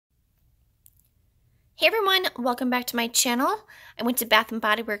Hey everyone, welcome back to my channel. I went to Bath &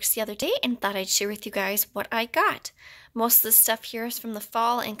 Body Works the other day and thought I'd share with you guys what I got. Most of the stuff here is from the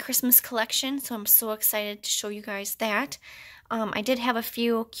fall and Christmas collection, so I'm so excited to show you guys that. I did have a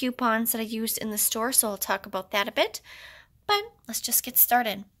few coupons that I used in the store, so I'll talk about that a bit. But let's just get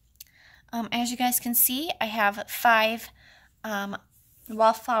started. As you guys can see, I have 5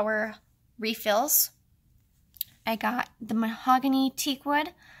 wallflower refills. I got the mahogany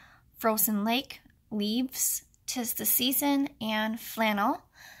teakwood, frozen lake, leaves, 'tis the season, and flannel.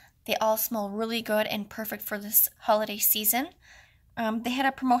 They all smell really good and perfect for this holiday season. They had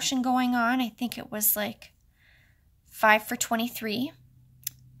a promotion going on. I think it was like 5 for $23.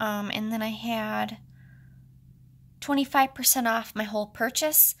 And then I had 25% off my whole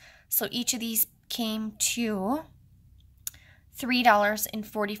purchase. So each of these came to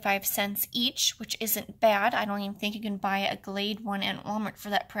 $3.45 each, which isn't bad. I don't even think you can buy a Glade one at Walmart for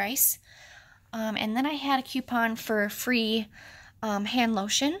that price. And then I had a coupon for free hand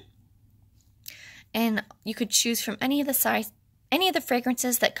lotion, and you could choose from any of the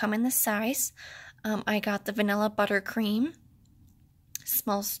fragrances that come in this size. I got the vanilla buttercream.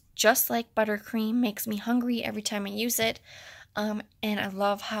 Smells just like buttercream, makes me hungry every time I use it, and I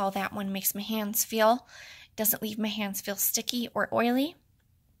love how that one makes my hands feel. It doesn't leave my hands feel sticky or oily.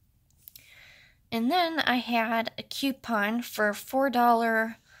 And then I had a coupon for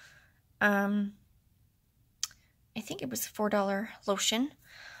 $4. I think it was $4 lotion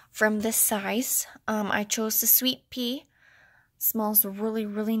from this size. I chose the Sweet Pea. Smells really,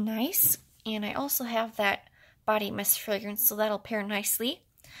 really nice. And I also have that body mist fragrance, so that'll pair nicely.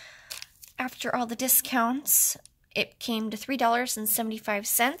 After all the discounts, it came to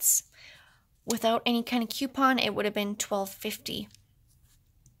 $3.75. Without any kind of coupon, it would have been $12.50.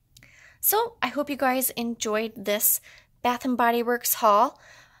 So I hope you guys enjoyed this Bath & Body Works haul.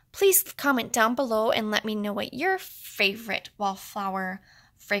 Please comment down below and let me know what your favorite wallflower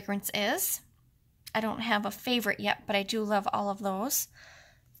fragrance is. I don't have a favorite yet, but I do love all of those.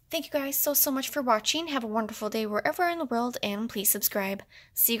 Thank you guys so much for watching. Have a wonderful day wherever in the world, and please subscribe.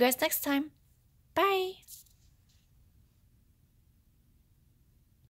 See you guys next time. Bye!